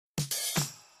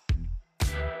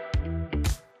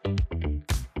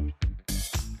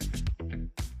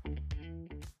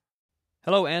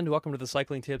Hello and welcome to the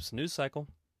Cycling Tips News Cycle.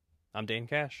 I'm Dane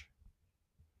Cash.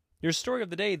 Your story of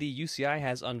the day: the UCI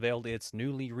has unveiled its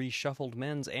newly reshuffled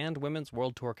men's and women's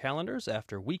World Tour calendars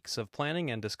after weeks of planning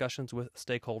and discussions with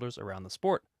stakeholders around the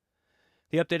sport.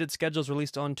 The updated schedules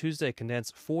released on Tuesday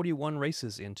condense 41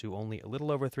 races into only a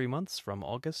little over 3 months, from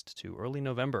August to early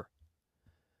November.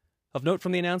 Of note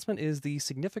from the announcement is the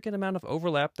significant amount of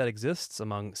overlap that exists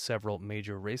among several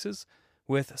major races,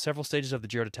 with several stages of the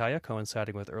Giro d'Italia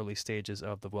coinciding with early stages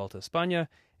of the Vuelta a España,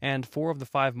 and 4 of the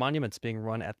 5 monuments being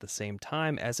run at the same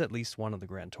time as at least one of the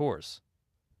Grand Tours.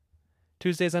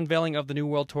 Tuesday's unveiling of the new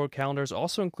World Tour calendars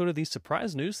also included the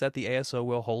surprise news that the ASO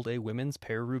will hold a women's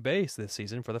Paris-Roubaix this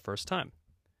season for the first time.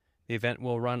 The event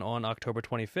will run on October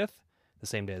 25th, the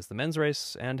same day as the men's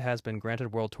race, and has been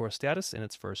granted World Tour status in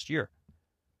its first year.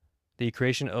 The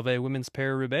creation of a women's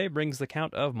Paris-Roubaix brings the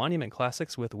count of monument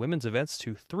classics with women's events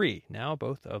to 3. Now,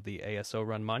 both of the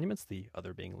ASO-run monuments, the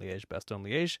other being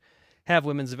Liège-Bastogne-Liège, have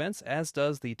women's events, as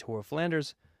does the Tour of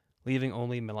Flanders, leaving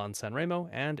only Milan-San Remo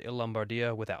and Il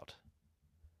Lombardia without.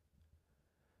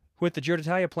 With the Giro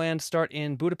d'Italia planned start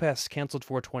in Budapest cancelled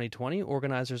for 2020,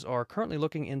 organizers are currently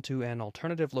looking into an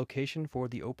alternative location for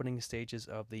the opening stages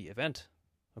of the event.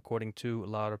 According to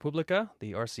La Repubblica,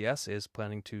 the RCS is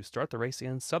planning to start the race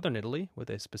in southern Italy, with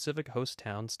a specific host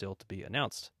town still to be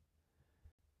announced.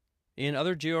 In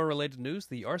other Giro-related news,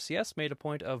 the RCS made a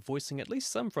point of voicing at least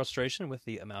some frustration with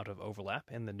the amount of overlap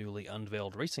in the newly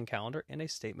unveiled racing calendar in a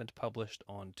statement published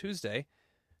on Tuesday.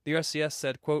 The RCS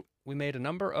said, quote, "We made a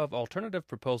number of alternative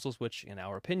proposals which, in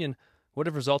our opinion, would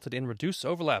have resulted in reduced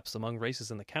overlaps among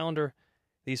races in the calendar.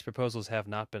 These proposals have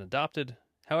not been adopted.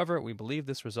 However, we believe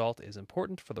this result is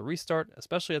important for the restart,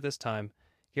 especially at this time,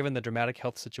 given the dramatic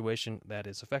health situation that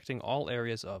is affecting all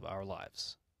areas of our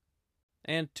lives."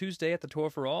 And Tuesday at the Tour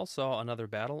for All saw another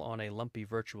battle on a lumpy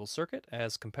virtual circuit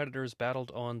as competitors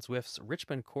battled on Zwift's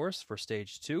Richmond course for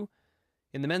Stage 2.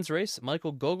 In the men's race,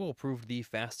 Michael Gogol proved the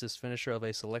fastest finisher of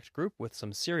a select group with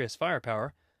some serious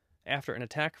firepower. After an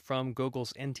attack from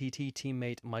Gogol's NTT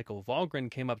teammate Michael Valgren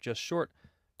came up just short,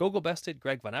 Gogol bested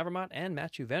Greg Van Avermaet and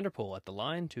Mathieu van der Poel at the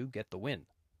line to get the win.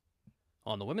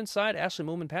 On the women's side, Ashleigh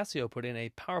Moolman-Pasio put in a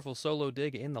powerful solo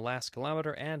dig in the last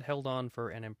kilometer and held on for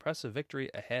an impressive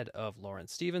victory ahead of Lauren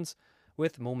Stevens,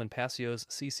 with Moolman-Pasio's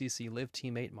CCC Live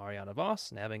teammate Marianne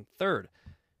Vos nabbing third.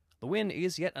 The win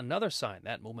is yet another sign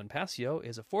that Moolman-Pasio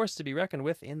is a force to be reckoned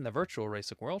with in the virtual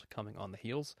racing world, coming on the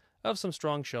heels of some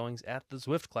strong showings at the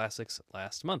Zwift Classics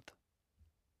last month.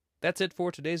 That's it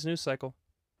for today's news cycle.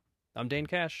 I'm Dane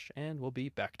Cash, and we'll be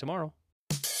back tomorrow.